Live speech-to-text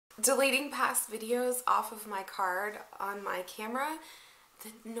Deleting past videos off of my card on my camera, the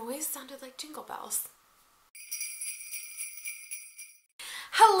noise sounded like jingle bells.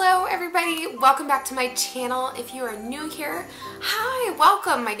 Hello everybody, welcome back to my channel. If you are new here, hi,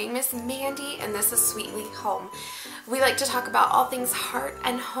 welcome. My name is Mandy and this is Sweetly Home. We like to talk about all things heart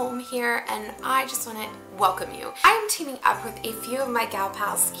and home here, and I just want to welcome you. I am teaming up with a few of my gal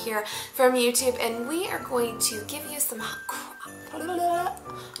pals here from YouTube, and we are going to give you some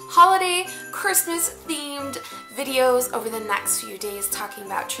holiday Christmas themed videos over the next few days, talking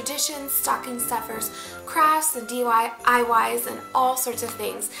about traditions, stocking stuffers, crafts and DIYs and all sorts of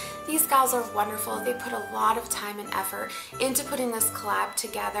things. These gals are wonderful. They put a lot of time and effort into putting this collab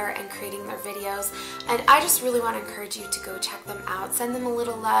together and creating their videos, and I just really want to encourage you to go check them out. Send them a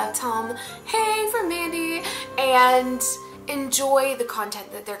little love, tell them hey from Mandy, and enjoy the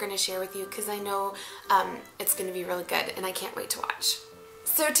content that they're going to share with you, because I know it's going to be really good and I can't wait to watch.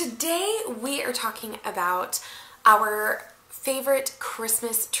 So today we are talking about our favorite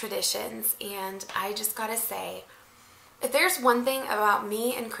Christmas traditions, and I just gotta say, if there's one thing about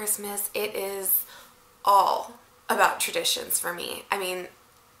me and Christmas, it is all about traditions for me. I mean,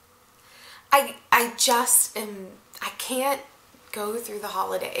 I can't go through the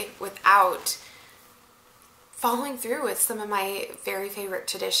holiday without following through with some of my very favorite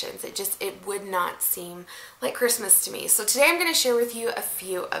traditions. It would not seem like Christmas to me. So today I'm going to share with you a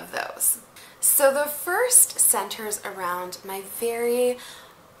few of those. So the first centers around my very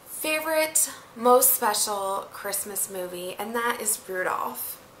favorite, most special Christmas movie, and that is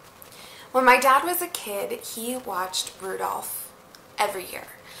Rudolph. When my dad was a kid, he watched Rudolph every year.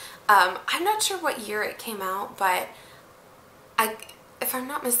 I'm not sure what year it came out, but if I'm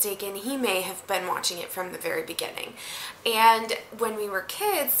not mistaken, he may have been watching it from the very beginning. And when we were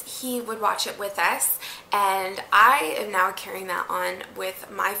kids, he would watch it with us, and I am now carrying that on with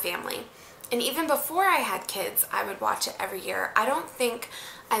my family. And even before I had kids, I would watch it every year. I don't think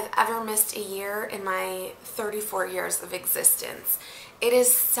I've ever missed a year in my 34 years of existence. It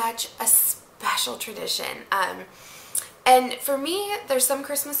is such a special tradition. And for me, there's some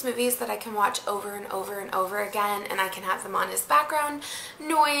Christmas movies that I can watch over and over and over again, and I can have them on as background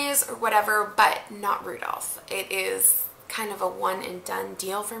noise or whatever, but not Rudolph. It is kind of a one and done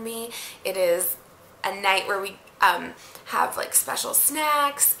deal for me. It is a night where we have like special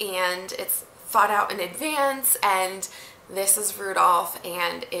snacks, and it's thought out in advance, and this is Rudolph,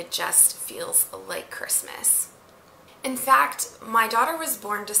 and it just feels like Christmas. In fact, my daughter was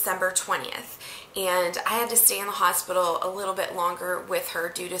born December 20th, and I had to stay in the hospital a little bit longer with her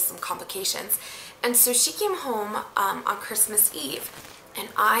due to some complications. And so she came home on Christmas Eve, and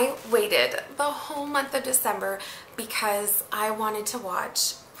I waited the whole month of December because I wanted to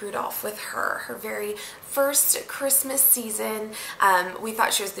watch Rudolph with her very first Christmas season. We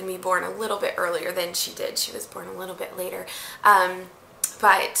thought she was going to be born a little bit earlier than she did. She was born a little bit later.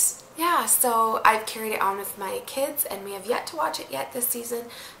 But yeah, so I've carried it on with my kids, and we have yet to watch it yet this season,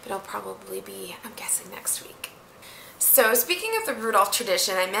 but it'll probably be, I'm guessing, next week. So speaking of the Rudolph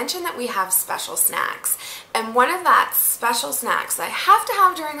tradition, I mentioned that we have special snacks, and one of that special snacks I have to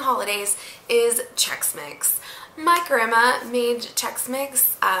have during holidays is Chex Mix. My grandma made Chex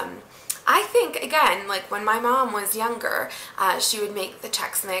Mix. I think, again, like when my mom was younger, she would make the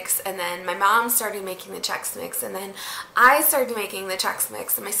Chex Mix, and then my mom started making the Chex Mix, and then I started making the Chex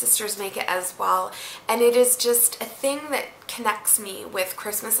Mix, and my sisters make it as well. And it is just a thing that connects me with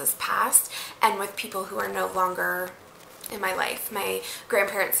Christmases past and with people who are no longer in my life. My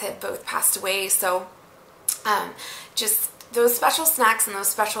grandparents had both passed away, so just those special snacks and those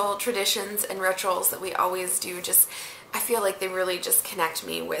special traditions and rituals that we always do, I feel like they really just connect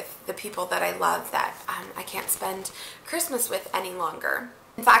me with the people that I love that I can't spend Christmas with any longer.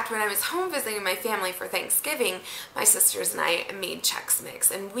 In fact, when I was home visiting my family for Thanksgiving, my sisters and I made Chex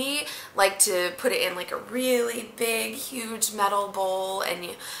Mix, and we like to put it in like a really big, huge metal bowl, and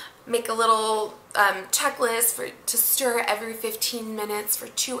you make a little checklist to stir every 15 minutes for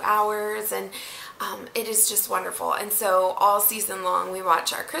 2 hours, and it is just wonderful. And so all season long we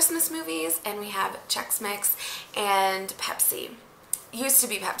watch our Christmas movies, and we have Chex Mix and Pepsi. Used to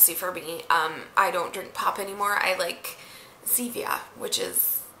be Pepsi for me. I don't drink pop anymore. I like Zevia, which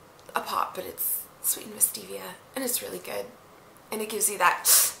is a pop, but it's sweetened with stevia, and it's really good, and it gives you that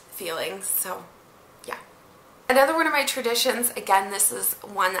feeling. So yeah. Another one of my traditions, again, this is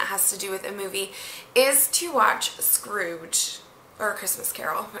one that has to do with a movie, is to watch Scrooge, or Christmas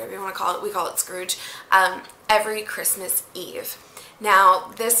Carol, whatever you want to call it. We call it Scrooge, every Christmas Eve.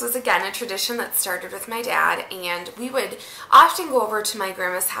 Now, this was, again, a tradition that started with my dad, and we would often go over to my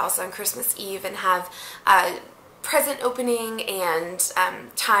grandma's house on Christmas Eve and have present opening and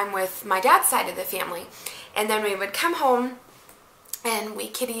time with my dad's side of the family. And then we would come home and we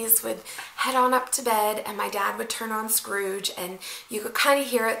kiddies would head on up to bed, and my dad would turn on Scrooge, and you could kind of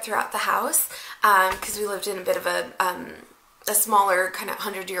hear it throughout the house because we lived in a bit of a smaller kind of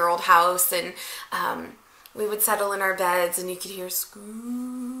 100-year-old house, and we would settle in our beds and you could hear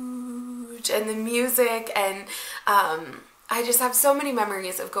Scrooge and the music, and I just have so many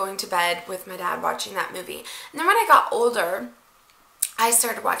memories of going to bed with my dad watching that movie. And then when I got older, I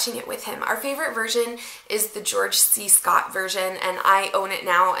started watching it with him. Our favorite version is the George C. Scott version, and I own it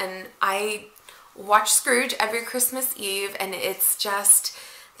now, and I watch Scrooge every Christmas Eve, and it's just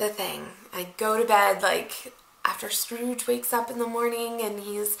the thing. I go to bed like after Scrooge wakes up in the morning and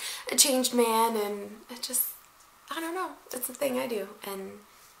he's a changed man, and it just, I don't know, it's a thing I do, and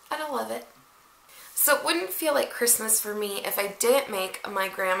I love it. So it wouldn't feel like Christmas for me if I didn't make my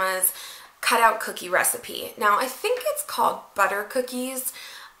grandma's cutout cookie recipe. Now, I think it's called butter cookies.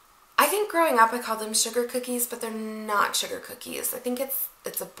 I think growing up I called them sugar cookies, but they're not sugar cookies. I think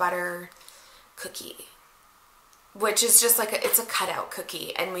it's a butter cookie, which is just like it's a cutout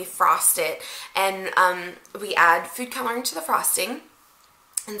cookie, and we frost it, and we add food coloring to the frosting.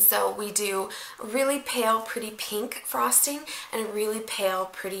 And so we do a really pale, pretty pink frosting and a really pale,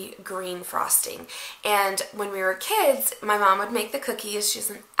 pretty green frosting. And when we were kids, my mom would make the cookies.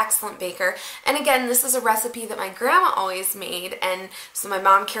 She's an excellent baker. And again, this is a recipe that my grandma always made. And so my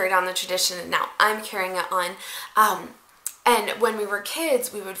mom carried on the tradition, and now I'm carrying it on. And when we were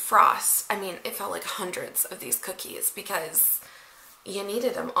kids, we would frost. I mean, it felt like hundreds of these cookies because you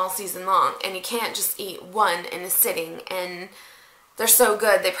needed them all season long. And you can't just eat one in a sitting, and they're so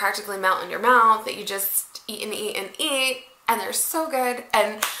good, they practically melt in your mouth that you just eat and eat and eat, and they're so good.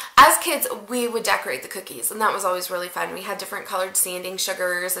 And as kids, we would decorate the cookies, and that was always really fun. We had different colored sanding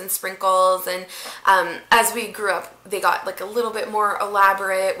sugars and sprinkles, and as we grew up, they got like a little bit more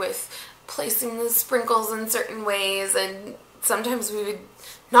elaborate with placing the sprinkles in certain ways, and sometimes we would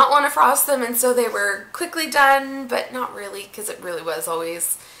not want to frost them, and so they were quickly done, but not really, because it really was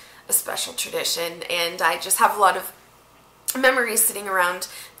always a special tradition. And I just have a lot of memories sitting around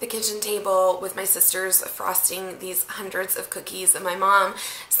the kitchen table with my sisters frosting these hundreds of cookies, and my mom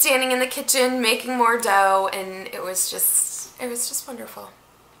standing in the kitchen making more dough, and it was just wonderful.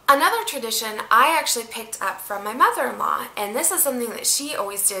 Another tradition I actually picked up from my mother-in-law, and this is something that she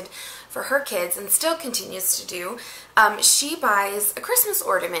always did for her kids and still continues to do. She buys a Christmas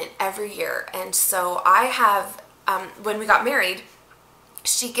ornament every year, and so I have, when we got married,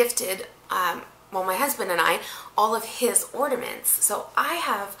 she gifted well, my husband and I, all of his ornaments. So I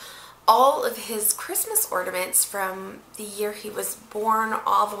have all of his Christmas ornaments from the year he was born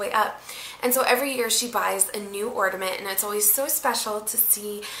all the way up. And so every year she buys a new ornament, and it's always so special to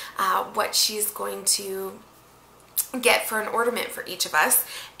see what she's going to get for an ornament for each of us.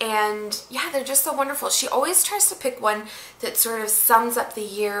 And yeah, they're just so wonderful. She always tries to pick one that sort of sums up the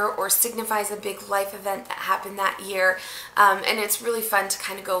year or signifies a big life event that happened that year. And it's really fun to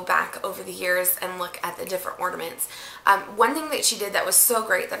kind of go back over the years and look at the different ornaments. One thing that she did that was so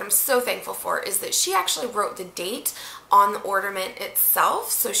great that I'm so thankful for is that she actually wrote the date on the ornament itself.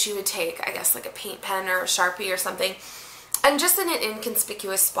 So she would take, I guess, like a paint pen or a Sharpie or something, and just in an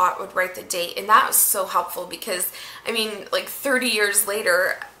inconspicuous spot would write the date. And that was so helpful because, I mean, like 30 years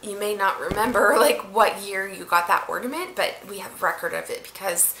later, you may not remember like what year you got that ornament, but we have record of it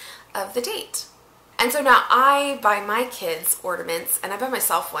because of the date. And so now I buy my kids ornaments, and I buy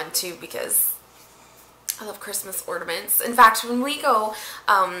myself one too because I love Christmas ornaments. In fact, when we go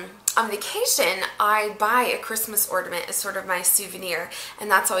on vacation, I buy a Christmas ornament as sort of my souvenir,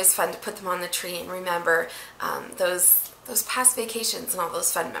 and that's always fun to put them on the tree and remember those past vacations and all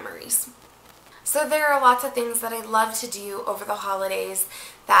those fun memories. So there are lots of things that I love to do over the holidays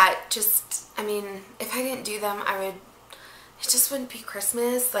that just, I mean, if I didn't do them, it just wouldn't be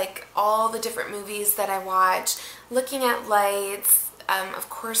Christmas. Like all the different movies that I watch, looking at lights, of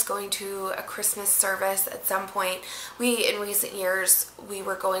course going to a Christmas service at some point. In recent years, we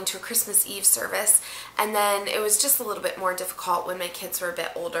were going to a Christmas Eve service, and then it was just a little bit more difficult when my kids were a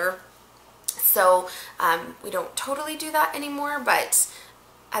bit older. So we don't totally do that anymore, but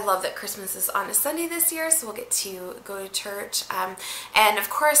I love that Christmas is on a Sunday this year, so we'll get to go to church. And of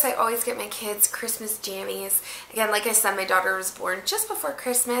course, I always get my kids Christmas jammies. Again, like I said, my daughter was born just before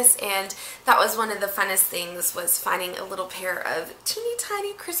Christmas, and that was one of the funnest things, was finding a little pair of teeny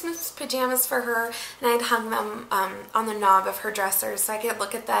tiny Christmas pajamas for her, and I'd hung them on the knob of her dresser so I could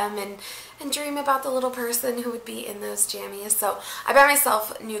look at them and dream about the little person who would be in those jammies. So I buy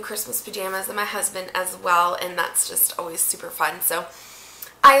myself new Christmas pajamas, and my husband as well, and that's just always super fun. So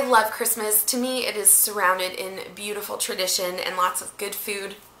I love Christmas. To me, it is surrounded in beautiful tradition and lots of good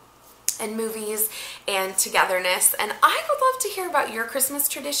food and movies and togetherness. And I would love to hear about your Christmas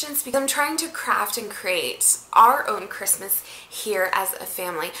traditions, because I'm trying to craft and create our own Christmas here as a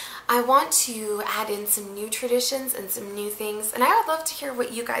family. I want to add in some new traditions and some new things, and I would love to hear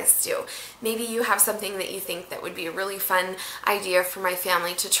what you guys do. Maybe you have something that you think that would be a really fun idea for my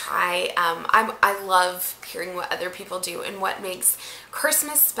family to try. I love hearing what other people do and what makes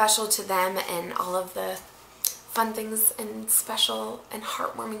Christmas special to them, and all of the fun things and special and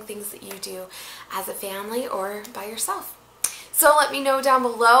heartwarming things that you do as a family or by yourself. So let me know down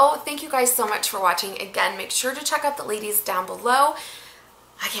below. Thank you guys so much for watching. Again, make sure to check out the ladies down below.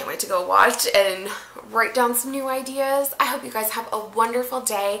 I can't wait to go watch and write down some new ideas. I hope you guys have a wonderful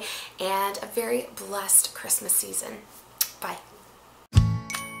day and a very blessed Christmas season. Bye.